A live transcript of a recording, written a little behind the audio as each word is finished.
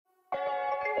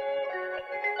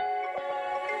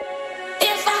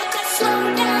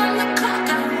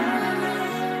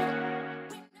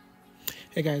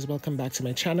Hey guys, welcome back to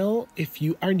my channel. If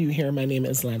you are new here, my name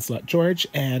is Lancelot George,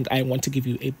 and I want to give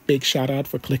you a big shout out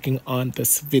for clicking on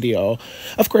this video.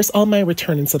 Of course, all my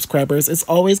returning subscribers, it's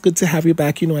always good to have you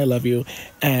back. You know I love you.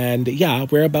 And yeah,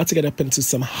 we're about to get up into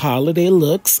some holiday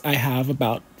looks. I have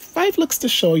about 5 looks to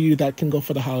show you that can go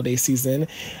for the holiday season.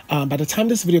 By the time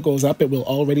this video goes up, it will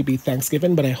already be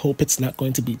Thanksgiving, but I hope it's not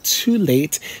going to be too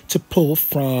late to pull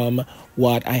from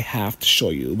what I have to show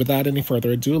you. Without any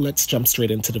further ado, let's jump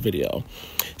straight into the video.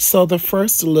 So the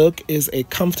first look is a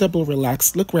comfortable,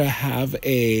 relaxed look where I have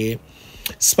a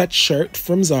sweatshirt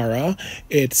from Zara.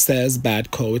 It says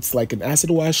Badco. It's like an acid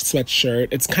wash sweatshirt.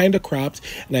 It's kind of cropped,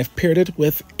 and I've paired it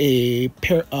with a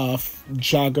pair of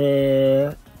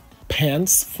jogger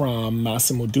pants from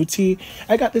Massimo Dutti.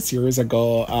 I got this years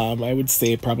ago. I would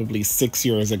say probably 6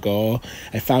 years ago.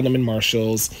 I found them in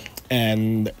Marshall's,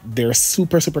 and they're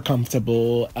super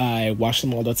comfortable. I wash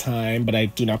them all the time, but I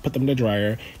do not put them in the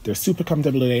dryer. They're super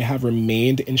comfortable. They have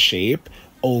remained in shape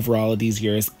over all of these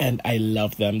years, and I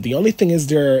love them. The only thing is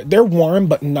they're warm,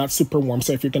 but not super warm.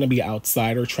 So if you're going to be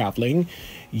outside or traveling,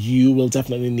 you will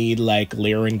definitely need like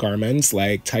layering garments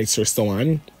like tights or so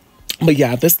on. But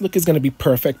yeah, this look is going to be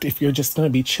perfect if you're just going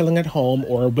to be chilling at home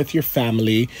or with your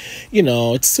family. You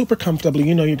know, it's super comfortable.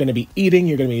 You know, you're going to be eating,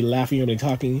 you're going to be laughing, you're going to be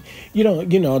talking. You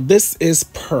know, this is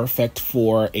perfect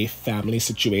for a family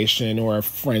situation or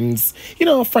friends,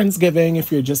 Friendsgiving.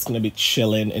 If you're just going to be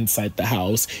chilling inside the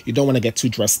house, you don't want to get too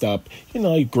dressed up. You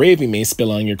know, gravy may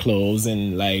spill on your clothes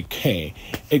and like, hey,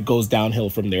 it goes downhill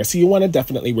from there. So you want to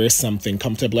definitely wear something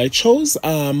comfortable. I chose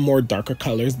more darker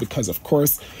colors because, of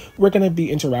course, we're going to be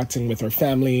interacting with our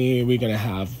family. I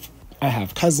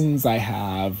have cousins,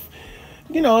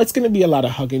 it's going to be a lot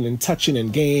of hugging and touching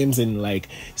and games and like,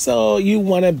 so you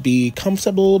want to be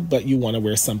comfortable, but you want to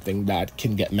wear something that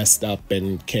can get messed up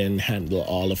and can handle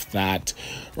all of that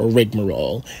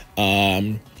rigmarole.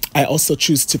 I also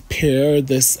choose to pair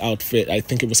this outfit. I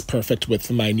think it was perfect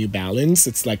with my New Balance.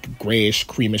 It's like grayish,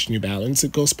 creamish New Balance.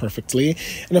 It goes perfectly.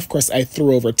 And of course, I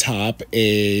threw over top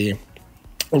a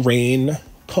rain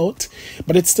coat,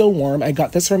 but it's still warm. I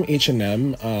got this from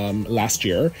H&M last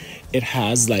year. It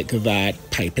has like that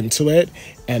pipe into it,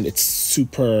 and it's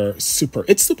super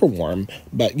warm,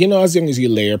 but as long as you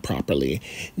layer properly.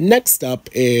 Next up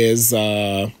is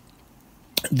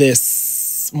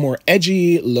this more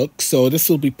edgy look. So this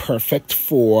will be perfect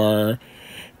for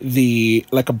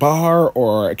like a bar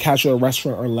or a casual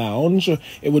restaurant or lounge.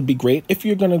 It would be great if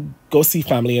you're gonna go see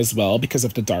family as well because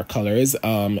of the dark colors.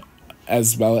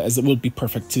 As well as it would be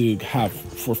perfect to have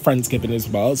for Friendsgiving as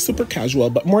well. It's super casual,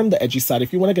 but more on the edgy side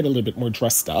if you want to get a little bit more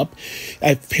dressed up.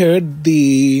 I've paired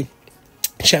the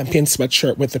Champion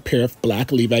sweatshirt with a pair of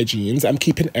black Levi jeans. I'm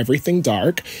keeping everything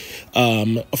dark.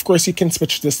 Of course, you can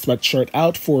switch this sweatshirt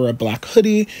out for a black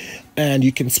hoodie, and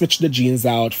you can switch the jeans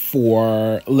out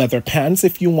for leather pants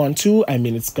if you want to. I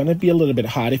mean, it's going to be a little bit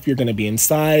hot if you're going to be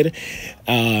inside.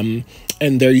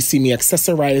 And there you see me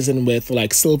accessorizing with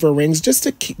like silver rings just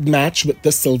to match with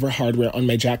the silver hardware on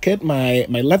my jacket. My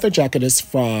leather jacket is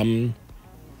from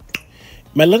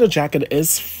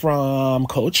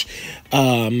Coach,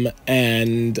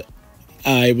 and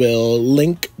I will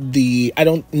link I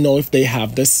don't know if they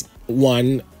have this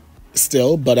one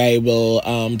still, but I will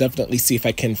definitely see if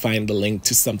I can find the link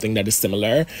to something that is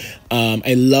similar.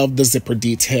 I love the zipper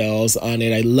details on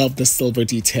it. I love the silver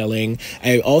detailing.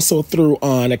 I also threw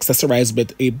on accessorized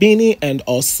with a beanie and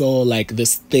also like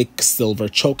this thick silver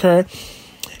choker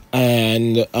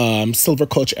and silver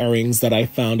Coach earrings that I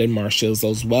found in Marshall's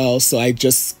as well. So I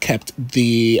just kept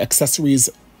the accessories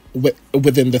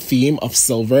within the theme of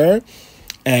silver,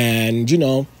 and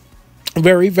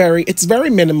it's very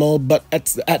minimal, but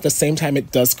at the same time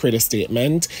it does create a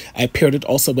statement. I paired it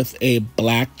also with a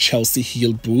black Chelsea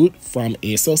heel boot from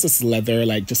ASOS. It's leather,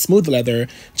 like just smooth leather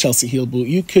Chelsea heel boot.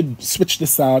 You could switch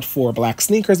this out for black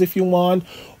sneakers if you want,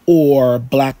 or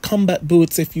black combat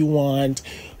boots if you want,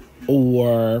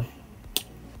 or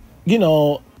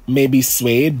maybe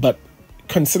suede. But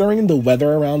considering the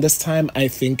weather around this time, I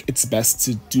think it's best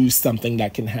to do something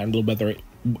that can handle whether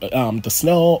the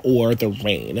snow or the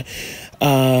rain.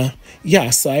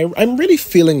 So I'm really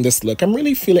feeling this look. I want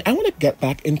to get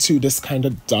back into this kind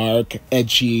of dark,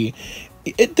 edgy.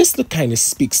 This look kind of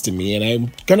speaks to me, and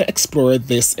I'm gonna explore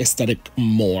this aesthetic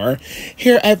more.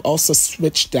 Here I've also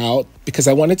switched out because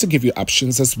I wanted to give you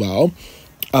options as well.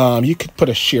 You could put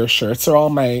a sheer shirt. So all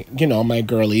my, my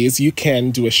girlies, you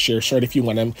can do a sheer shirt if you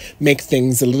want to make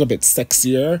things a little bit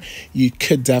sexier. You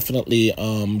could definitely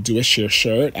do a sheer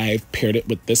shirt. I've paired it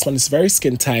with this one. It's very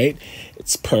skin tight.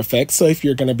 It's perfect. So if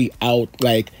you're going to be out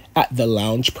like at the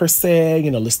lounge per se,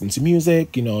 you know, listening to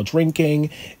music, you know, drinking,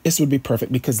 this would be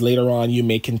perfect because later on you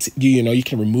may you know, you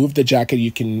can remove the jacket,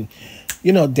 you can,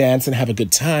 you know, dance and have a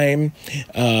good time.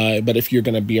 But if you're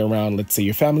going to be around, let's say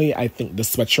your family, I think the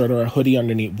sweatshirt or a hoodie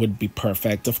underneath would be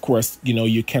perfect. Of course, you know,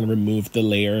 you can remove the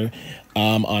layer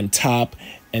on top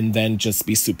and then just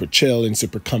be super chill and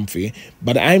super comfy.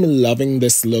 But I'm loving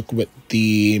this look with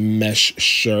the mesh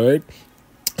shirt.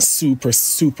 Super,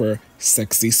 super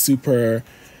sexy, super,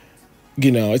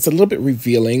 you know, it's a little bit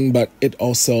revealing, but it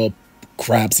also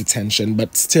grabs attention,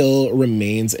 but still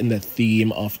remains in the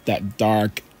theme of that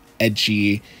dark,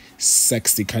 edgy,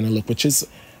 sexy kind of look, which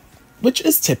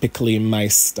is typically my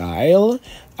style.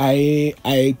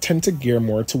 I tend to gear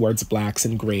more towards blacks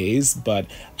and grays, but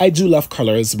I do love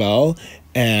color as well.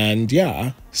 And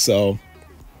yeah, so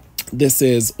this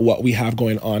is what we have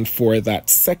going on for that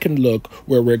second look,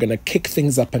 where we're going to kick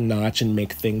things up a notch and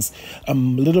make things a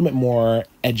little bit more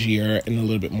edgier and a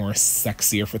little bit more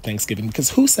sexier for Thanksgiving, because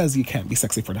who says you can't be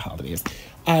sexy for the holidays?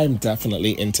 I'm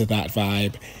definitely into that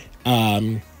vibe.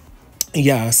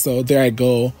 Yeah, so there I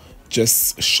go,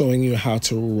 just showing you how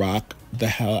to rock the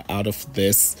hell out of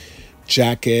this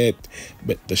jacket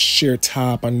with the sheer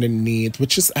top underneath,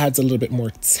 which just adds a little bit more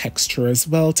texture as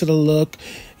well to the look,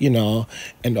 you know.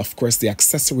 And of course the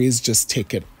accessories just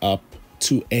take it up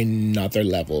to another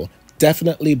level.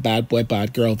 Definitely bad boy,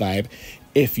 bad girl vibe.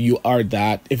 If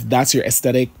that's your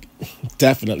aesthetic,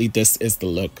 definitely this is the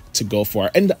look to go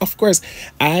for. And of course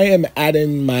I am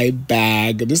adding my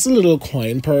bag. This is a little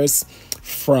coin purse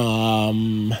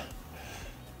from,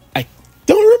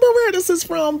 don't remember where this is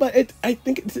from, but I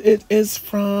think it is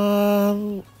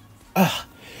from,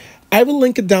 I will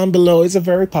link it down below. It's a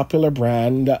very popular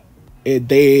brand.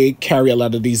 They carry a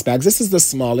lot of these bags. This is the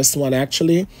smallest one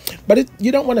actually, but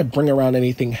you don't want to bring around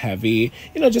anything heavy,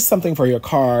 you know, just something for your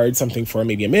card, something for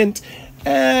maybe a mint,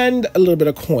 and a little bit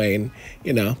of coin,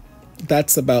 you know.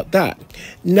 That's about that.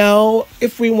 Now,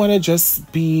 if we want to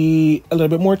just be a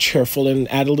little bit more cheerful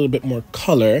and add a little bit more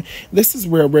color, this is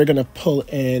where we're going to pull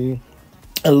in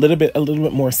a little bit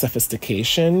more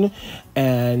sophistication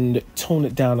and tone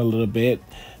it down a little bit,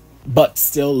 but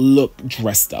still look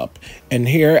dressed up. And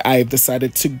here I've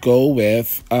decided to go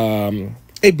with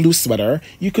a blue sweater.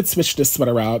 You could switch this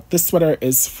sweater out. This sweater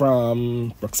is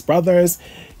from Brooks Brothers.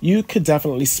 You could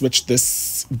definitely switch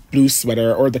this blue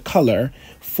sweater or the color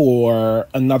for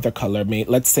another color,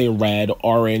 let's say red,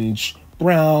 orange,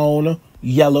 brown.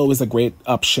 Yellow is a great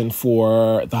option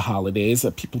for the holidays.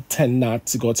 People tend not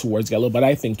to go towards yellow, but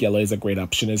I think yellow is a great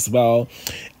option as well.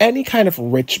 Any kind of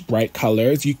rich, bright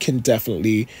colors, you can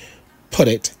definitely put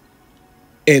it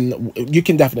in. You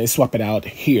can definitely swap it out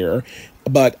here.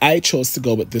 But I chose to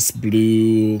go with this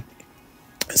blue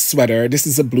sweater. This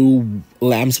is a blue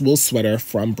lamb's wool sweater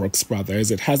from Brooks Brothers.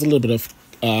 It has a little bit of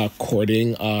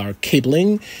cording or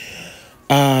cabling.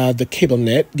 The cable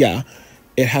knit, yeah.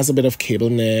 It has a bit of cable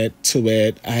knit to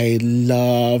it. I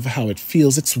love how it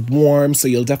feels. It's warm, so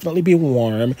you'll definitely be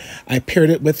warm. I paired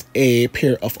it with a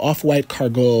pair of off-white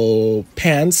cargo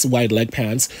pants, wide leg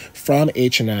pants from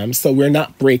H&M. So we're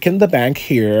not breaking the bank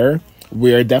here.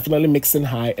 We're definitely mixing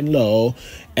high and low.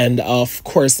 And of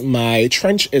course, my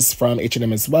trench is from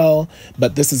H&M as well,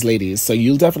 but this is ladies. So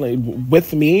you'll definitely,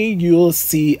 with me, you'll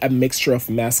see a mixture of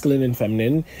masculine and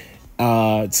feminine.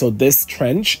 So this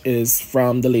trench is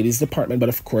from the ladies department, but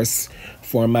of course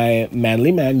for my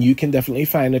manly man, you can definitely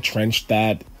find a trench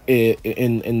that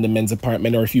in the men's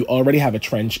department, or if you already have a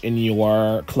trench in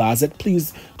your closet,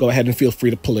 please go ahead and feel free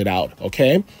to pull it out.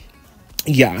 Okay.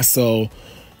 Yeah. So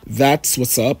that's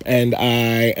what's up. And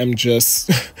I am just,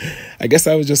 I guess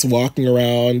I was just walking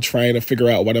around trying to figure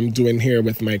out what I'm doing here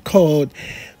with my coat.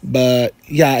 But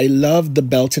yeah, I love the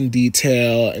belt and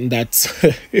detail, and that's,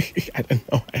 I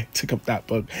don't know why I took up that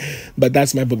book, but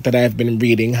that's my book that I've been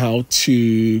reading, how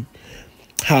to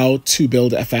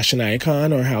build a fashion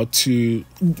icon, or how to,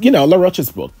 you know, La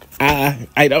Roche's book.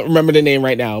 I don't remember the name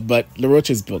right now, but La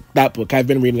Roche's book, that book, I've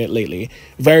been reading it lately.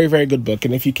 Very, very good book.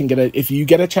 And if you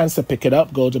get a chance to pick it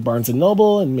up, go to Barnes and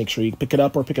Noble and make sure you pick it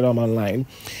up, or pick it up online.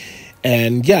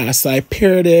 And yeah, so I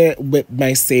paired it with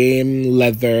my same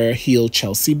leather heel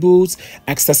Chelsea boots,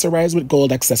 accessorized with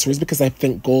gold accessories, because I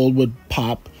think gold would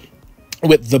pop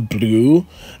with the blue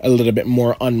a little bit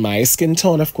more on my skin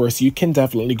tone. Of course, you can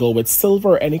definitely go with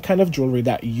silver, any kind of jewelry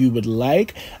that you would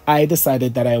like. I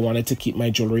decided that I wanted to keep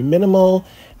my jewelry minimal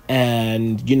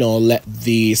and, you know, let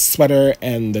the sweater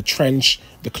and the trench,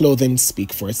 the clothing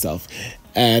speak for itself.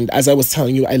 And as I was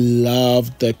telling you, I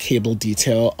love the cable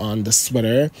detail on the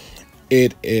sweater.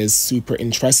 It is super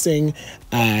interesting.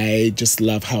 I just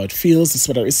love how it feels. The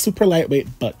sweater is super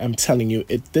lightweight, but I'm telling you,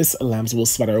 this lamb's wool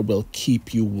sweater will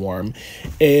keep you warm.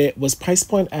 It was price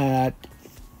point at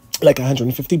like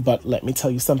 150, but let me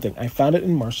tell you something. I found it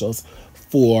in Marshall's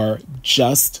for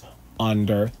just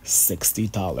under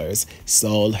 $60.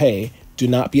 So hey, do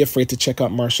not be afraid to check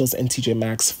out Marshalls and TJ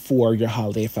Maxx for your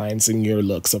holiday finds and your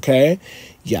looks, okay?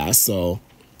 Yeah, so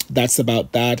that's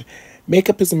about that.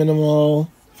 Makeup is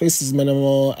minimal, face is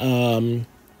minimal.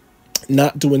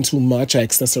 Not doing too much. I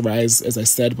accessorize, as I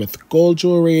said, with gold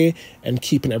jewelry and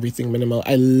keeping everything minimal.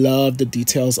 I love the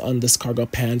details on this cargo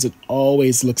pants. It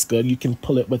always looks good. You can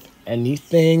pull it with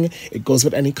anything. It goes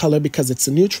with any color because it's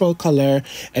a neutral color.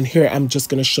 And here I'm just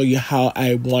going to show you how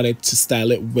I wanted to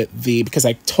style it with because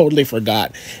I totally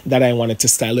forgot that I wanted to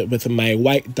style it with my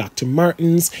white Dr.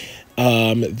 Martens.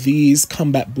 These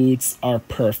combat boots are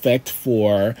perfect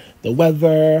for the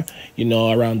weather. You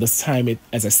know, around this time,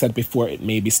 as I said before, it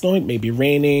may be snowing, it may be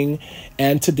raining.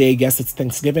 And today, yes, it's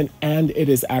Thanksgiving and it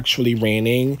is actually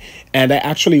raining. And I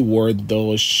actually wore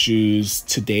those shoes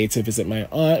today to visit my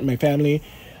aunt, my family.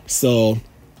 So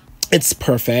it's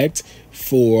perfect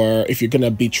for if you're going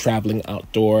to be traveling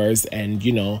outdoors and,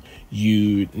 you know,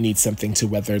 you need something to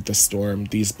weather the storm.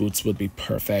 These boots would be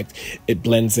perfect. It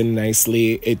blends in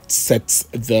nicely. It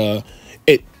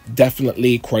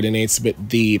definitely coordinates with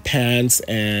the pants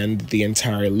and the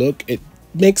entire look. It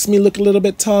makes me look a little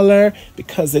bit taller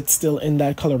because it's still in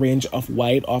that color range of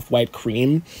white, off-white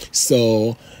cream.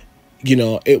 So, you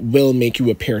know, it will make you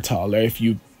appear taller if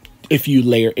you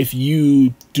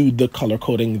do the color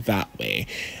coding that way.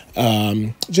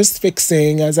 Just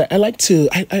fixing, as I like to,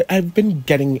 I've been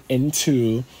getting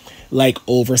into like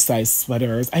oversized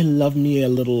sweaters. I love me a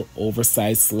little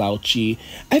oversized slouchy.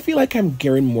 I feel like I'm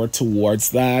gearing more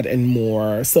towards that and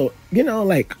more, so, you know,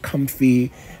 like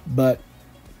comfy, but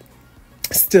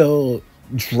still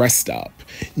dressed up.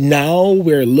 Now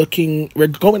we're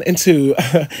going into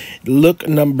look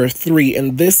number 3,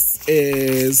 and this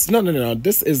is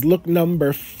this is look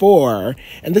number 4,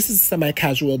 and this is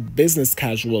semi-casual, business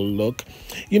casual look.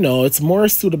 You know, it's more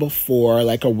suitable for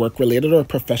like a work-related or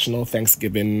professional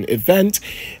Thanksgiving event.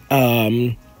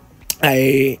 So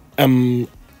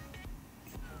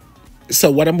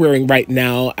what I'm wearing right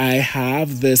now, I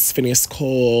have this Phineas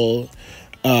Cole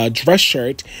dress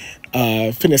shirt,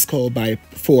 Phineas Cole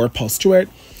for Paul Stewart.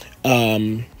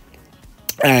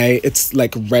 It's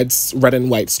like red and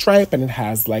white stripe, and it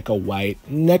has like a white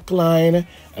neckline,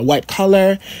 a white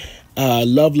collar.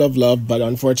 Love, but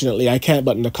unfortunately I can't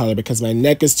button the collar because my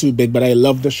neck is too big, but I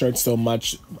love the shirt so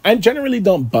much. I generally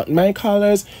don't button my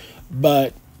collars,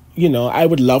 but you know, I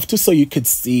would love to, so you could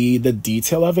see the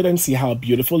detail of it and see how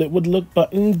beautiful it would look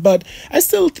buttoned, but I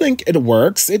still think it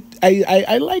works.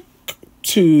 I like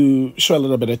to show a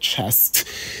little bit of chest,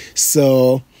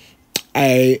 so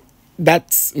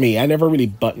that's me. I never really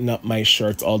button up my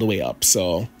shirts all the way up.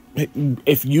 So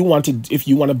if you want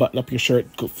to button up your shirt,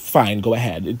 fine, go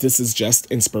ahead. This is just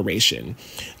inspiration.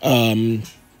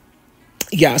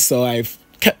 Yeah, so I've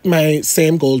kept my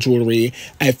same gold jewelry.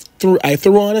 I threw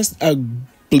on a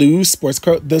blue sports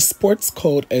coat. The sports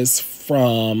coat is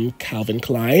from Calvin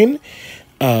Klein.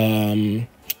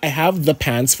 I have the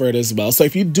pants for it as well. So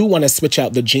if you do want to switch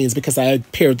out the jeans, because I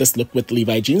paired this look with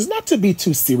Levi jeans, not to be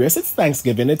too serious. It's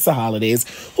Thanksgiving. It's the holidays.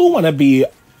 Who want to be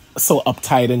so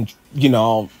uptight and, you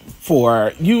know,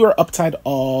 you are uptight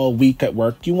all week at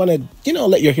work. You want to, you know,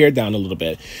 let your hair down a little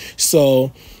bit.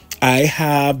 So I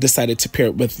have decided to pair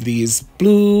it with these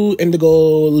blue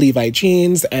indigo Levi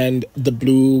jeans and the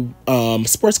blue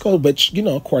sports coat, which, you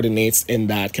know, coordinates in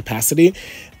that capacity.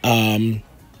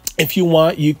 If you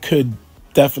want, you could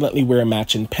definitely wear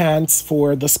matching pants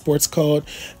for the sports coat.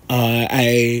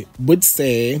 I would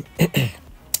say,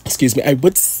 excuse me,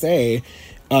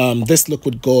 this look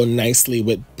would go nicely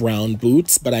with brown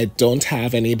boots, but I don't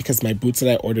have any because my boots that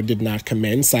I ordered did not come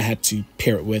in, so I had to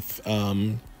pair it with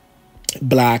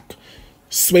black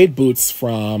suede boots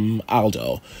from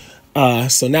Aldo.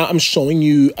 So now I'm showing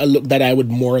you a look that I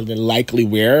would more than likely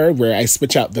wear, where I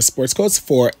switch out the sports coats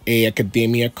for a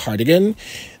academia cardigan.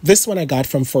 This one I got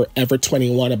from Forever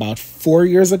 21 about 4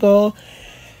 years ago.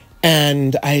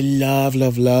 And I love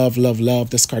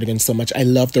this cardigan so much. I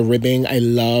love the ribbing. I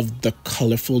love the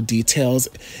colorful details,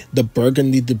 the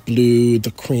burgundy, the blue,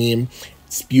 the cream.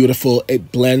 It's beautiful.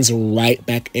 It blends right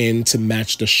back in to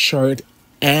match the shirt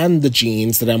and the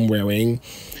jeans that I'm wearing.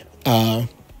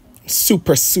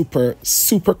 Super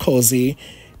cozy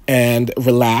and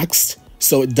relaxed.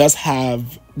 So it does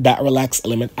have that relaxed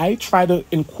element. I try to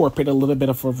incorporate a little bit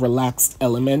of a relaxed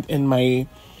element in my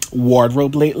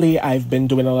wardrobe lately. I've been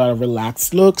doing a lot of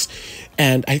relaxed looks,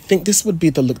 and I think this would be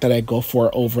the look that I go for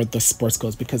over the sports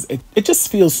clothes because it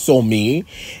just feels so me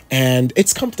and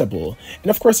it's comfortable. And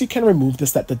of course, you can remove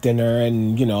this at the dinner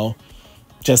and, you know,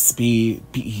 just be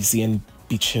easy and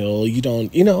be chill. You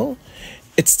don't, you know,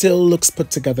 it still looks put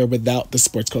together without the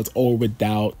sports coats or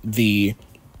without the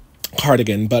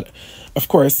cardigan. But of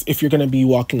course, if you're going to be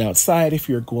walking outside, if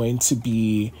you're going to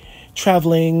be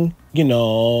traveling, you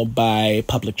know, by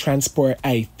public transport,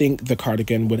 I think the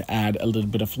cardigan would add a little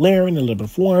bit of layering, a little bit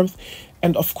of warmth.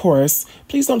 And of course,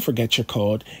 please don't forget your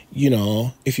coat. You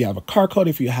know, if you have a car coat,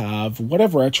 if you have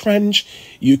whatever, a trench,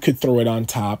 you could throw it on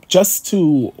top just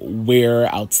to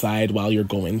wear outside while you're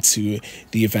going to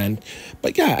the event.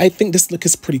 But yeah, I think this look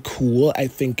is pretty cool. I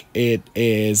think it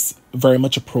is very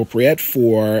much appropriate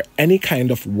for any kind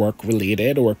of work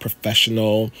related or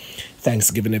professional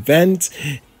Thanksgiving event.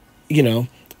 You know,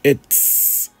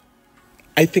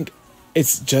 I think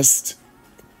it's just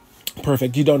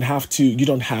perfect. You don't have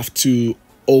to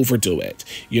overdo it.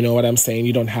 You know what I'm saying?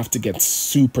 You don't have to get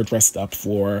super dressed up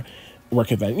for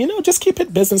work event. You know, just keep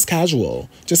it business casual.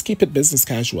 Just keep it business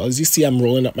casual. As you see, I'm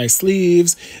rolling up my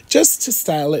sleeves just to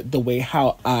style it the way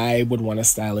how I would want to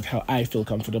style it, how I feel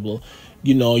comfortable.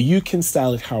 You know, you can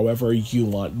style it however you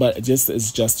want, but this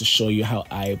is just to show you how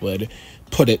I would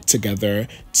put it together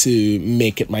to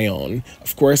make it my own.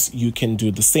 Of course, you can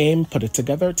do the same, put it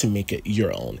together to make it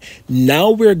your own. Now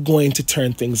we're going to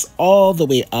turn things all the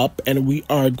way up and we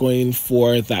are going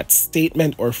for that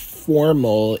statement or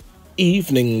formal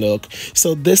evening look.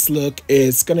 So this look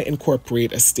is going to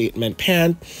incorporate a statement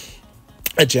pant,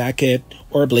 a jacket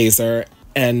or a blazer,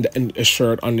 and a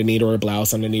shirt underneath or a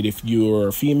blouse underneath. If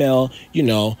you're female, you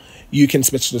know, you can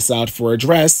switch this out for a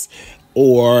dress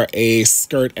or a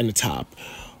skirt and a top,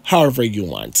 however you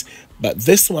want. But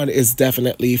this one is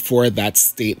definitely for that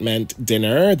statement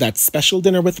dinner, that special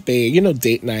dinner with bae, you know,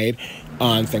 date night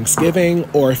on Thanksgiving,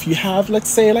 or if you have, let's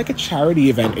say, like a charity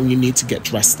event and you need to get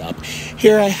dressed up.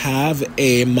 Here I have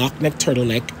a mock neck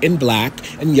turtleneck in black,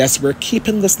 and yes, we're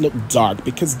keeping this look dark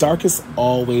because dark is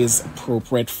always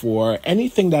appropriate for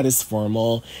anything that is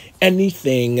formal,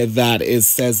 anything that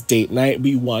says date night.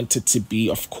 We want it to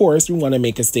be, of course, we want to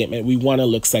make a statement. We want to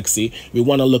look sexy. We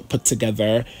want to look put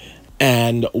together.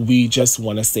 And we just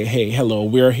want to say, hey, hello,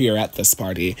 we're here at this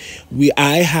party.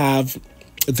 I have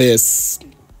this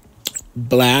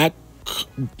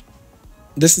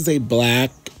this is a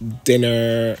black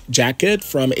dinner jacket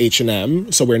from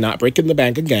H&M. So we're not breaking the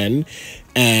bank again.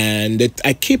 And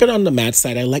I keep it on the matte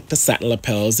side. I like the satin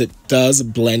lapels. It does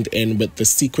blend in with the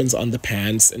sequins on the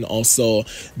pants and also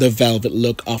the velvet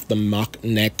look of the mock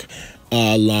neck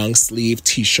long sleeve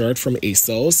t-shirt from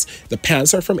ASOS. The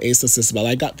pants are from ASOS as well.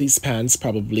 I got these pants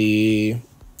probably,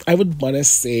 I would want to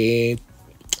say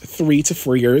 3 to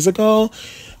 4 years ago.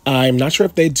 I'm not sure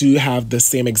if they do have the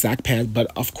same exact pant,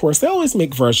 but of course they always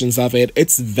make versions of it.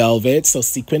 It's velvet, so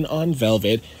sequin on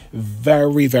velvet.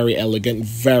 Very, very elegant,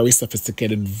 very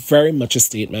sophisticated, very much a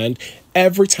statement.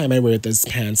 Every time I wear these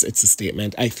pants, it's a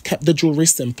statement. I kept the jewelry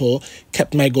simple,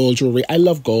 kept my gold jewelry. I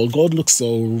love gold. Gold looks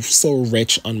so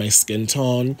rich on my skin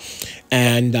tone.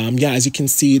 And yeah, as you can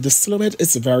see, the silhouette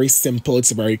is very simple.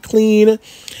 It's very clean.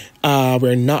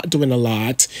 We're not doing a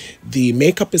lot. The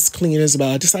makeup is clean as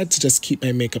well. I decided to just keep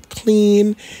my makeup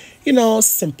clean, you know,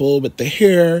 simple with the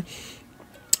hair.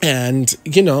 And,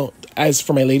 you know, as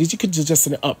for my ladies, you could just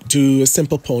do a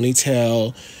simple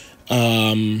ponytail.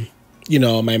 You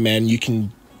know, my men, you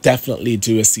can definitely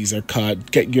do a Caesar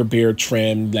cut, get your beard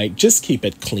trimmed, like just keep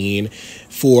it clean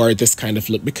for this kind of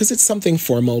look because it's something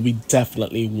formal. We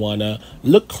definitely want to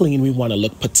look clean. We want to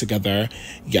look put together.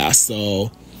 Yeah,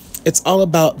 so it's all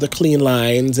about the clean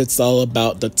lines. It's all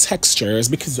about the textures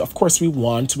because, of course, we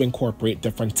want to incorporate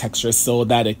different textures so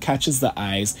that it catches the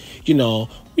eyes. You know,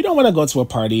 we don't want to go to a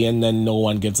party and then no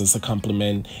one gives us a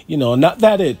compliment. You know, not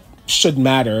that it should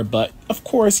matter, but of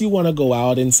course you want to go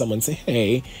out and someone say,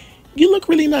 hey, you look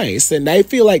really nice. And I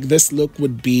feel like this look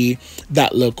would be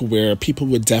that look where people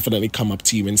would definitely come up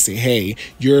to you and say, hey,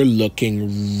 you're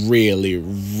looking really,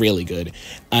 really good.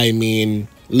 I mean,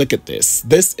 look at this.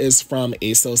 This is from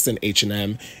ASOS and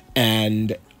H&M,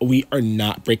 and we are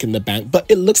not breaking the bank, but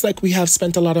it looks like we have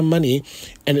spent a lot of money,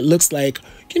 and it looks like,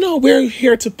 you know, we're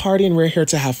here to party and we're here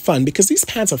to have fun because these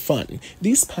pants are fun.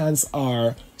 These pants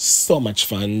are so much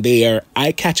fun. They are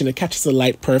eye-catching. It catches the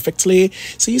light perfectly.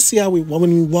 So you see how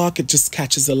when we walk, it just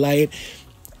catches the light.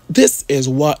 this is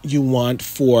what you want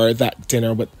for that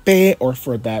dinner with Bae, or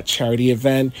for that charity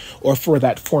event, or for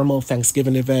that formal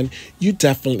Thanksgiving event. You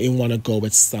definitely want to go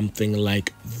with something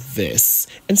like this.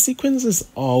 And sequins is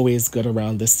always good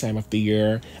around this time of the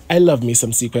year. I love me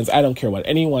some sequins. I don't care what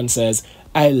anyone says.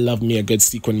 I love me a good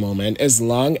sequin moment. As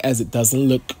long as it doesn't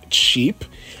look cheap,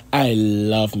 I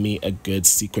love me a good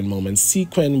sequin moment.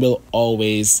 Sequin will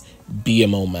always be a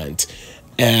moment.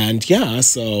 And yeah,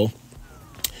 so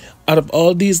out of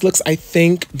all these looks, I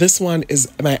think this one is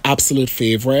my absolute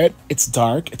favorite. It's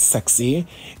dark, it's sexy,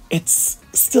 it's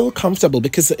still comfortable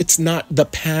because it's not, the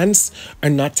pants are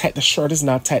not tight, the shirt is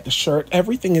not tight, the shirt,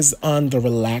 everything is on the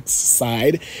relaxed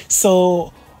side.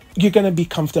 So you're going to be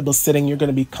comfortable sitting, you're going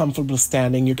to be comfortable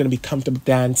standing, you're going to be comfortable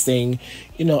dancing.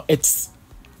 You know,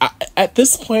 at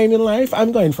this point in life,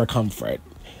 I'm going for comfort.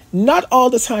 Not all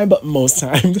the time, but most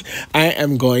times I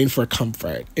am going for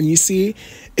comfort. And you see,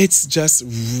 it's just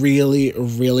really,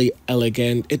 really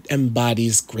elegant. It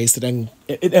embodies grace.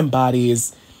 It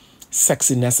embodies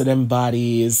sexiness. It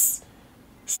embodies.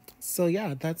 So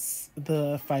yeah, that's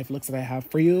the 5 looks that I have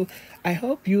for you. I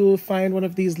hope you find one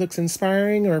of these looks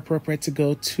inspiring or appropriate to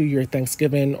go to your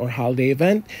Thanksgiving or holiday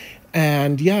event.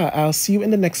 And yeah, I'll see you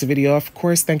in the next video. Of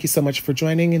course, thank you so much for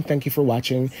joining, and thank you for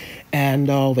watching. And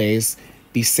always,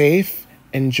 be safe,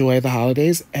 enjoy the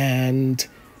holidays, and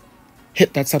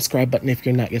hit that subscribe button if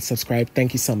you're not yet subscribed.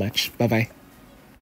 Thank you so much. Bye-bye.